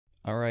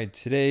Alright,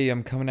 today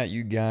I'm coming at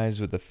you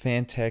guys with the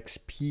Phanteks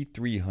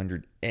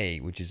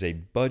P300A, which is a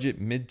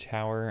budget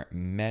mid-tower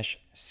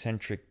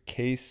mesh-centric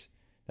case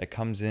that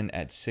comes in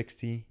at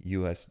 $60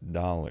 US.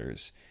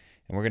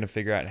 And we're going to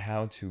figure out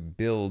how to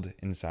build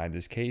inside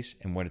this case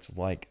and what it's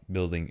like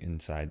building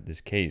inside this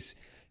case.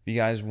 If you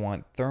guys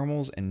want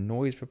thermals and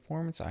noise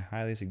performance, I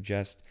highly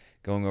suggest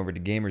going over to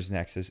Gamers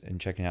Nexus and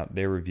checking out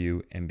their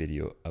review and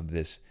video of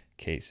this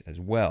case as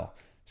well.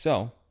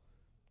 So,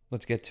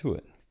 let's get to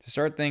it. To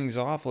start things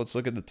off, let's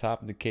look at the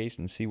top of the case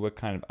and see what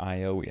kind of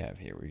I/O we have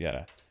here. We got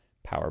a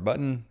power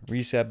button,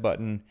 reset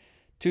button,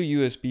 two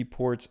USB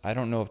ports. I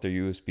don't know if they're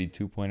USB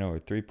 2.0 or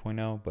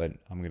 3.0, but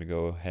I'm going to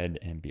go ahead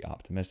and be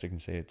optimistic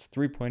and say it's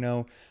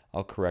 3.0.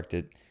 I'll correct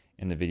it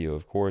in the video,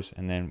 of course.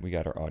 And then we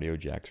got our audio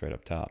jacks right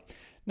up top.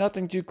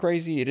 Nothing too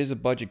crazy. It is a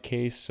budget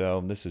case,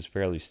 so this is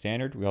fairly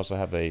standard. We also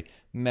have a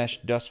mesh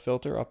dust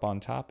filter up on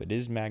top. It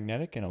is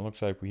magnetic, and it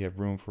looks like we have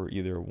room for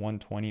either a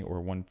 120 or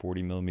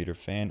 140 millimeter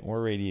fan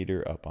or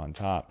radiator up on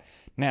top.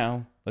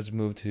 Now, let's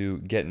move to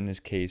getting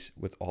this case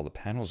with all the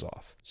panels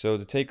off. So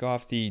to take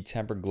off the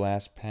tempered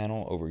glass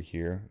panel over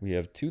here, we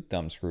have two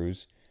thumb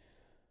screws,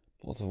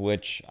 both of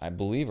which I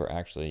believe are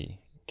actually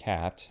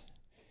capped,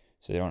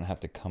 so they don't have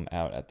to come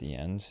out at the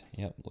ends.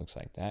 Yep, looks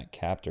like that.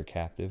 Capped or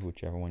captive,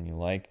 whichever one you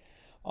like.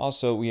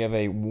 Also, we have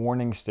a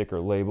warning sticker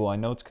label. I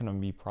know it's going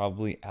to be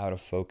probably out of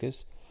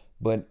focus,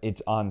 but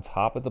it's on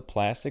top of the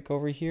plastic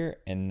over here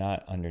and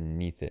not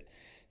underneath it.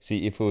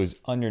 See, if it was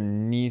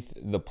underneath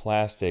the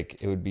plastic,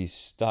 it would be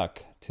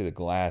stuck to the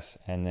glass,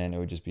 and then it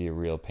would just be a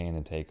real pain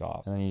to take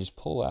off. And then you just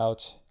pull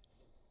out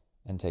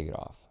and take it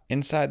off.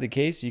 Inside the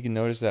case, you can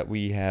notice that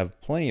we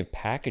have plenty of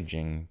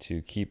packaging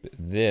to keep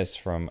this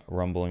from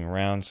rumbling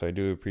around, so I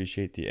do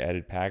appreciate the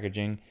added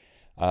packaging.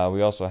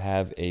 We also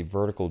have a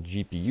vertical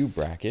GPU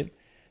bracket.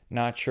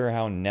 Not sure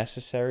how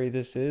necessary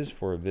this is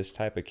for this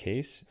type of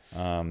case,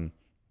 and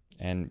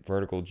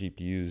vertical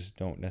GPUs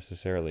don't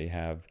necessarily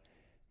have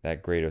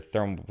that great of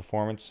thermal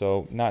performance,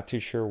 so not too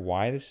sure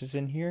why this is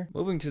in here.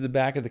 Moving to the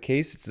back of the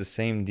case, it's the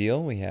same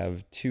deal. We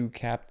have two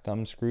capped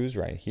thumb screws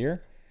right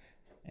here,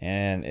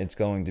 and it's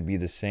going to be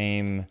the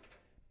same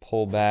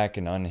pull back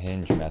and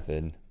unhinge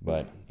method,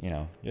 but you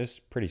know,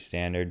 just pretty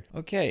standard.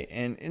 Okay,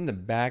 and in the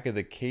back of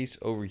the case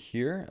over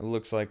here, it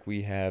looks like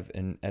we have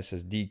an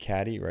SSD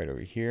caddy right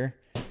over here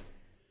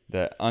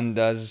that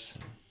undoes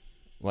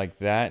like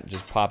that,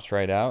 just pops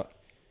right out.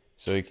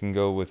 So you can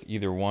go with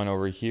either one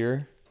over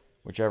here,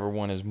 whichever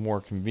one is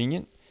more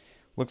convenient.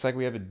 Looks like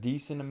we have a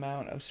decent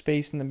amount of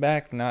space in the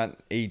back, not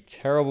a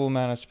terrible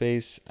amount of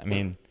space. I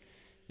mean,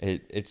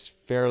 it's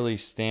fairly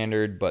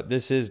standard, but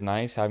this is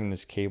nice having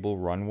this cable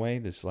runway,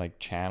 this like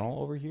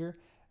channel over here.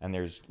 And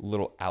there's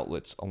little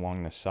outlets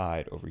along the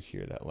side over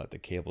here that let the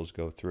cables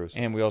go through.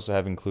 And we also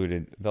have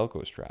included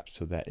Velcro straps,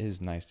 so that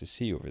is nice to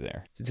see over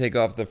there. To take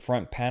off the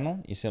front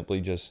panel, you simply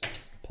just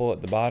pull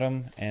at the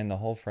bottom and the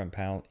whole front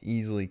panel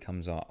easily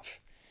comes off.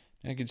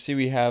 Now you can see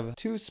we have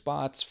two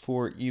spots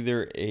for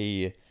either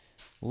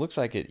looks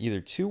like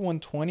either two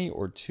 120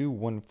 or two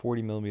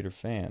 140 millimeter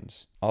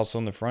fans. Also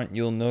in the front,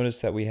 you'll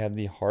notice that we have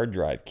the hard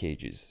drive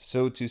cages.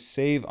 So to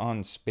save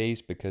on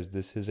space, because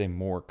this is a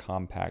more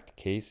compact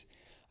case,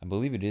 I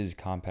believe it is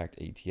compact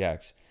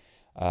ATX.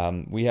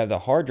 We have the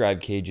hard drive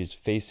cages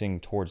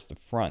facing towards the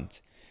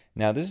front.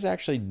 Now this is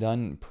actually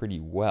done pretty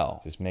well.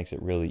 This makes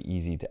it really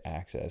easy to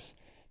access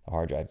the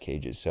hard drive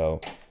cages. So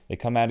they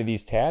come out of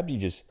these tabs, you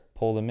just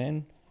pull them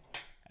in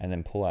and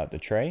then pull out the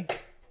tray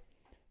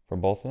for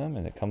both of them,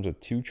 and it comes with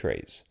two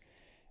trays.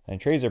 And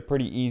the trays are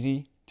pretty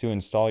easy to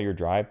install your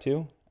drive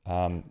to.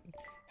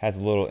 Has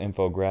a little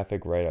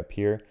infographic right up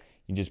here.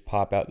 You just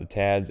pop out the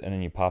tabs and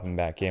then you pop them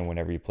back in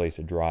whenever you place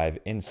a drive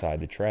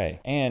inside the tray.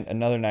 And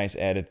another nice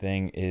added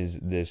thing is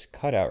this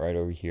cutout right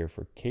over here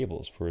for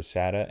cables, for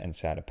SATA and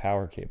SATA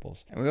power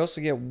cables. And we also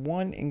get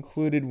one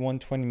included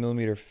 120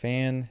 millimeter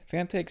fan.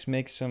 Phanteks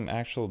makes some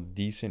actual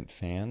decent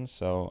fans,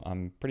 so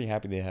I'm pretty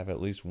happy they have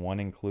at least one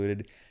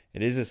included.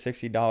 It is a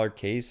 $60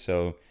 case,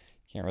 so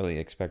can't really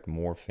expect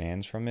more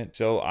fans from it.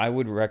 So I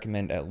would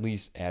recommend at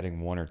least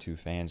adding one or two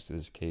fans to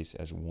this case,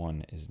 as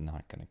one is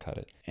not going to cut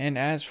it. And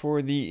as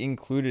for the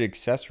included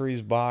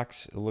accessories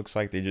box, it looks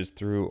like they just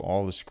threw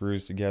all the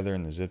screws together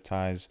and the zip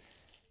ties,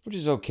 which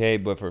is okay,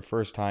 but for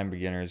first time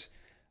beginners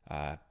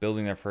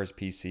building their first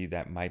PC,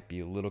 that might be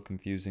a little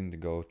confusing to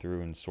go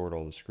through and sort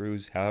all the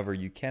screws. However,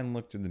 you can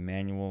look through the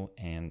manual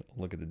and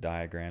look at the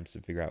diagrams to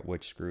figure out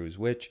which screw is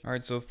which. All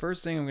right, so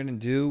first thing I'm going to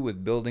do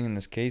with building in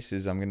this case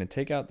is I'm going to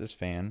take out this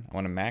fan. I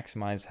want to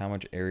maximize how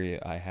much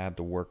area I have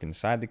to work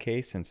inside the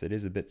case, since it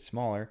is a bit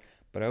smaller,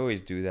 but I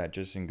always do that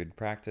just in good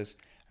practice.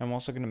 I'm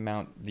also going to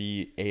mount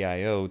the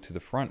AIO to the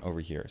front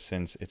over here.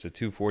 Since it's a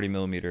 240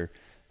 millimeter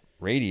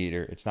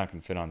radiator, it's not going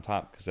to fit on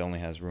top because it only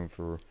has room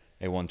for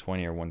a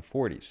 120 or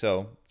 140,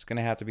 so it's going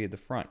to have to be at the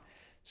front.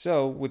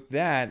 So with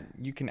that,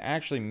 you can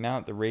actually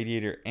mount the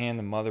radiator and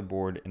the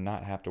motherboard and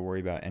not have to worry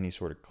about any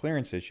sort of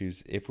clearance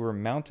issues. If we were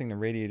mounting the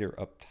radiator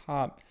up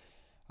top,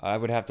 I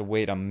would have to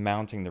wait on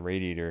mounting the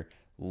radiator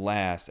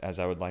last, as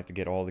I would like to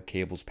get all the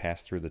cables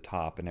passed through the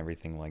top and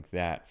everything like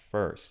that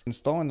first.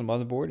 Installing the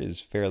motherboard is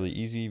fairly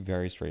easy,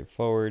 very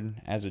straightforward,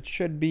 as it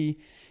should be.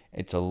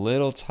 It's a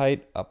little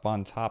tight up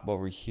on top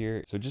over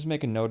here, so just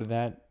make a note of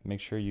that. Make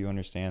sure you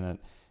understand that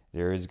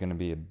there is going to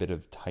be a bit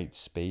of tight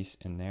space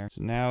in there.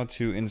 So now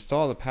to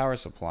install the power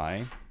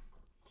supply,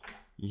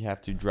 you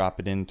have to drop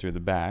it in through the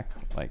back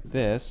like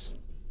this.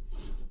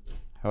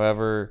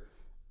 However,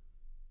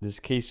 this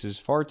case is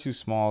far too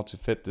small to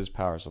fit this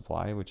power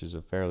supply, which is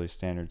a fairly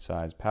standard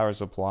size power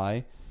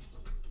supply,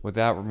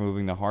 without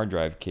removing the hard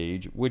drive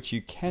cage, which you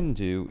can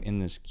do in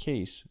this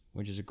case,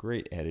 which is a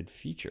great added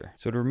feature.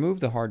 So to remove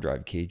the hard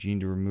drive cage, you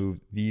need to remove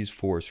these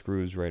 4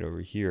 screws right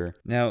over here.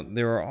 Now,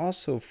 there are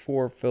also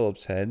 4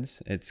 Phillips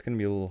heads. It's going to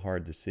be a little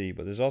hard to see,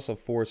 but there's also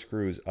 4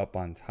 screws up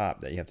on top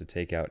that you have to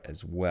take out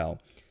as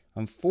well.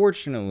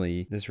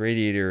 Unfortunately, this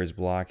radiator is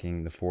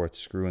blocking the 4th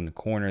screw in the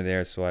corner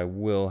there, so I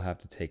will have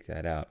to take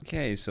that out.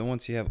 Okay, so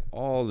once you have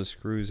all the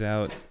screws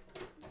out,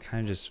 it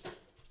kind of just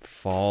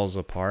falls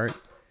apart,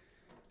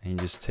 and you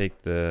just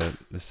take the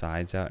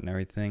sides out and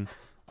everything.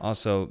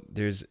 Also,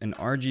 there's an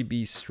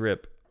RGB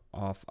strip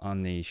off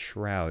on the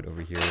shroud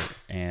over here,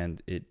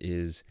 and it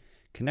is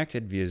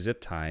connected via zip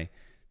tie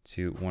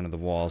to one of the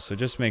walls, so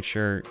just make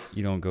sure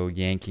you don't go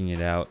yanking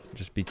it out.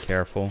 Just be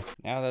careful.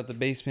 Now that the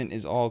basement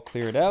is all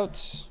cleared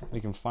out, we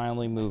can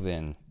finally move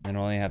in, and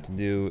all you have to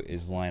do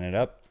is line it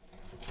up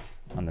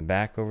on the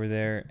back over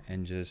there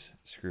and just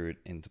screw it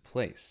into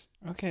place.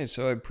 Okay,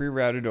 so I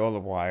pre-routed all the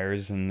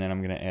wires, and then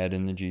I'm going to add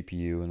in the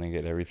GPU and then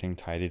get everything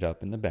tidied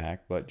up in the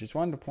back. But just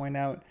wanted to point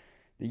out,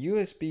 the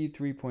USB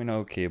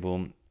 3.0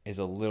 cable is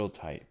a little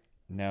tight.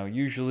 Now,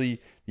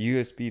 usually the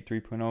USB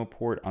 3.0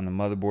 port on the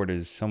motherboard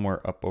is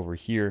somewhere up over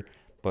here,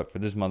 but for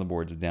this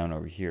motherboard it's down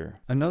over here.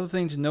 Another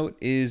thing to note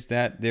is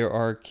that there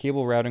are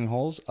cable routing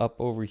holes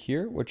up over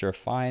here, which are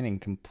fine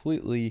and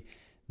completely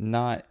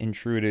not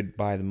intruded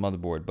by the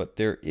motherboard, but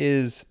there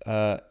is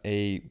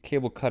a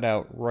cable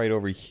cutout right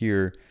over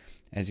here,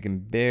 as you can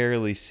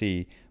barely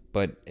see,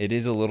 but it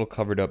is a little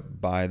covered up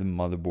by the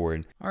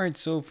motherboard. All right,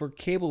 so for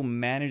cable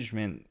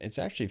management, it's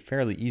actually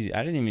fairly easy.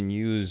 I didn't even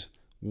use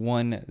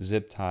one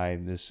zip tie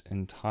this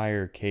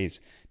entire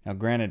case. Now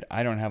granted,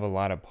 I don't have a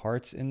lot of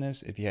parts in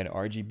this. If you had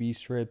RGB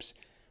strips,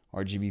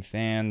 RGB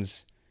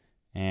fans,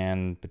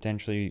 and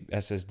potentially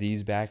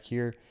SSDs back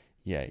here,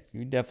 yeah,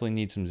 you definitely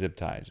need some zip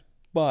ties.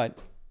 But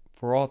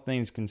for all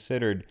things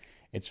considered,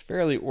 it's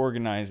fairly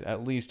organized,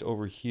 at least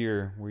over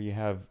here where you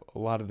have a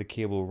lot of the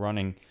cable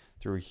running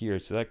through here.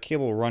 So that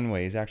cable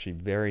runway is actually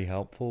very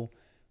helpful.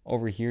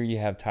 Over here you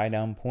have tie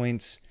down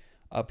points.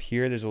 Up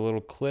here there's a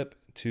little clip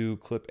to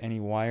clip any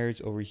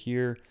wires over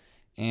here,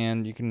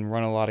 and you can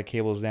run a lot of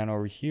cables down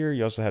over here.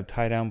 You also have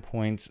tie down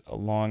points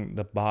along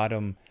the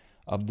bottom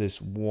of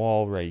this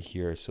wall right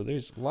here. So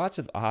there's lots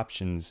of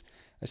options,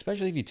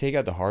 especially if you take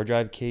out the hard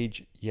drive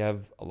cage. You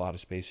have a lot of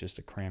space just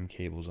to cram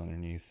cables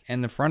underneath.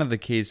 And the front of the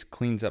case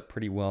cleans up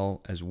pretty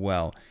well as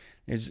well.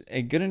 There's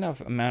a good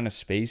enough amount of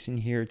space in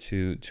here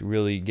to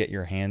really get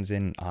your hands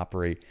in and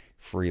operate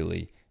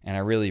freely, and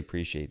I really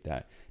appreciate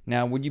that.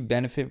 Now, would you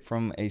benefit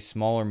from a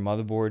smaller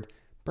motherboard?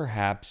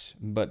 Perhaps,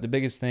 but the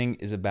biggest thing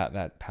is about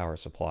that power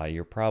supply.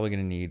 You're probably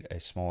going to need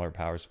a smaller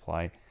power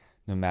supply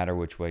no matter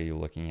which way you're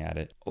looking at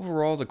it.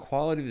 Overall, the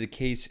quality of the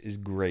case is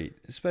great,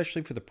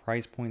 especially for the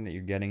price point that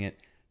you're getting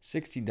it.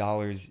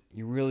 $60,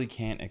 you really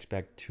can't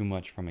expect too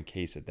much from a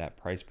case at that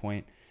price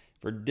point.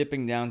 For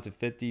dipping down to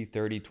 $50,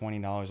 $30,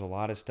 $20, a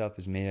lot of stuff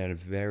is made out of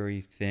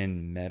very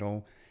thin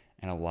metal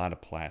and a lot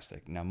of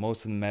plastic. Now,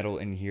 most of the metal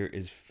in here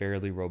is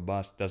fairly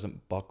robust,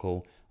 doesn't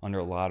buckle under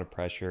a lot of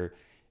pressure.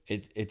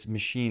 It's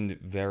machined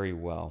very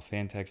well.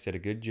 Phanteks did a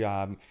good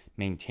job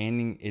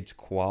maintaining its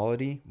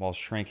quality while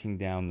shrinking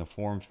down the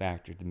form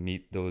factor to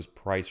meet those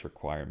price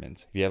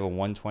requirements. If you have a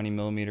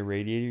 120mm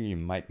radiator, you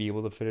might be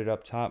able to fit it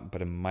up top,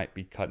 but it might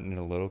be cutting it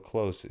a little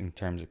close in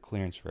terms of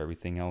clearance for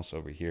everything else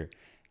over here.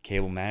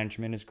 Cable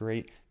management is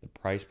great. The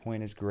price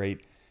point is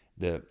great.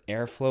 The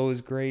airflow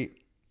is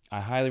great. I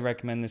highly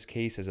recommend this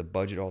case as a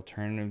budget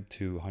alternative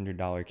to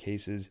 $100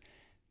 cases.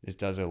 This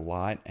does a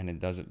lot, and it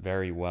does it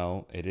very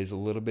well. It is a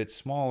little bit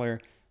smaller,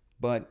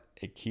 but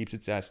it keeps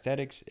its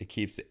aesthetics, it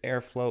keeps the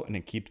airflow, and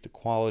it keeps the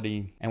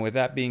quality. And with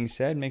that being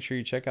said, make sure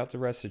you check out the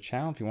rest of the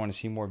channel. If you want to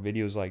see more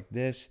videos like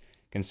this,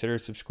 consider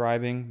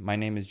subscribing. My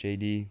name is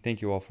JD.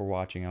 Thank you all for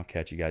watching. I'll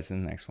catch you guys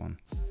in the next one.